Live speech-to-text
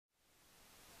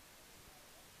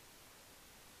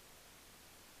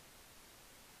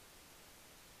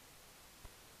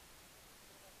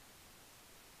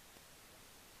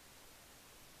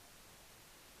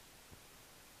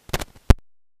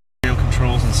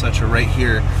such are right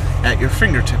here at your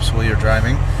fingertips while you're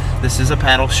driving. This is a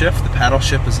paddle shift. The paddle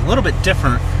shift is a little bit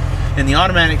different. In the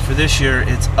automatic for this year,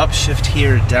 it's upshift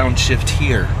here, downshift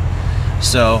here.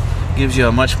 So gives you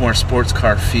a much more sports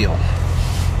car feel.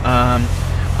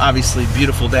 Obviously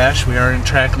beautiful dash. We are in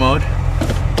track mode.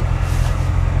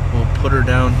 We'll put her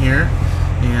down here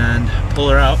and pull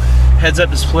her out.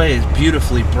 Heads-up display is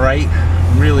beautifully bright,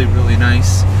 really, really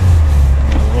nice.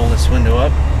 We'll roll this window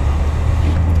up.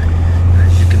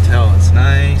 As you can tell, it's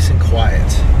nice and quiet.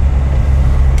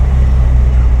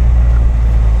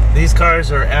 These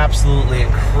cars are absolutely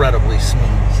incredibly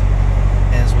smooth.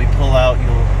 As we pull out,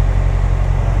 you'll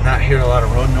not hear a lot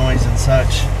of road noise and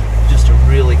such. Just a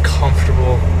really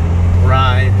comfortable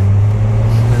ride.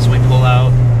 As we pull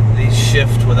out, these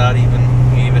shift without even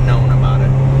knowing about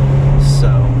it. So,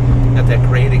 got that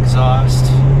great exhaust.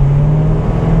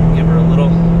 Give her a little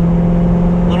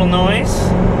noise.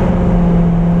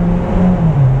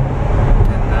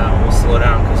 And now we'll slow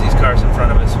down because these cars in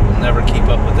front of us will never keep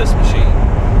up with this machine.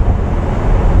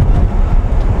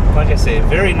 Like I say,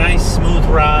 very nice, smooth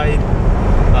ride.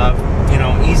 You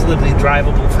know, easily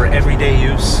drivable for everyday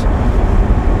use.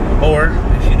 Or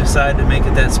if you decide to make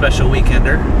it that special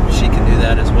weekender, she can do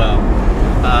that as well.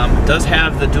 It does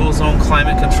have the dual zone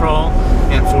climate control,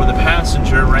 and for the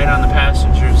passenger, right on the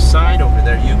passenger's side over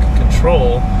there, you can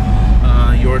control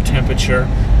your temperature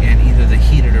and either the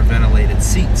heated or ventilated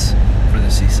seats for the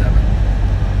C7.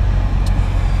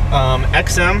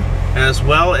 XM as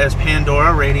well as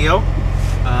Pandora radio.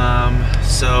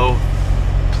 So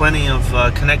plenty of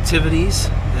connectivities,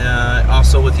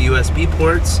 also with the USB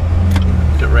ports.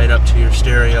 Hook it right up to your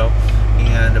stereo,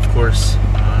 and of course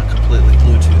completely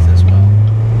Bluetooth as well.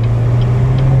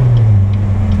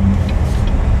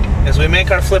 As we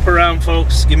make our flip around,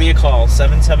 folks, give me a call,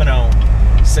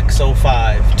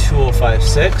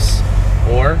 770-605-2056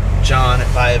 or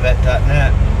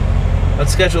john@viavet.net.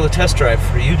 Let's schedule a test drive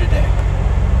for you today.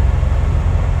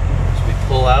 As we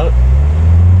pull out,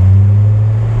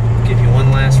 give you one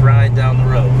last ride down the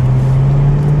road.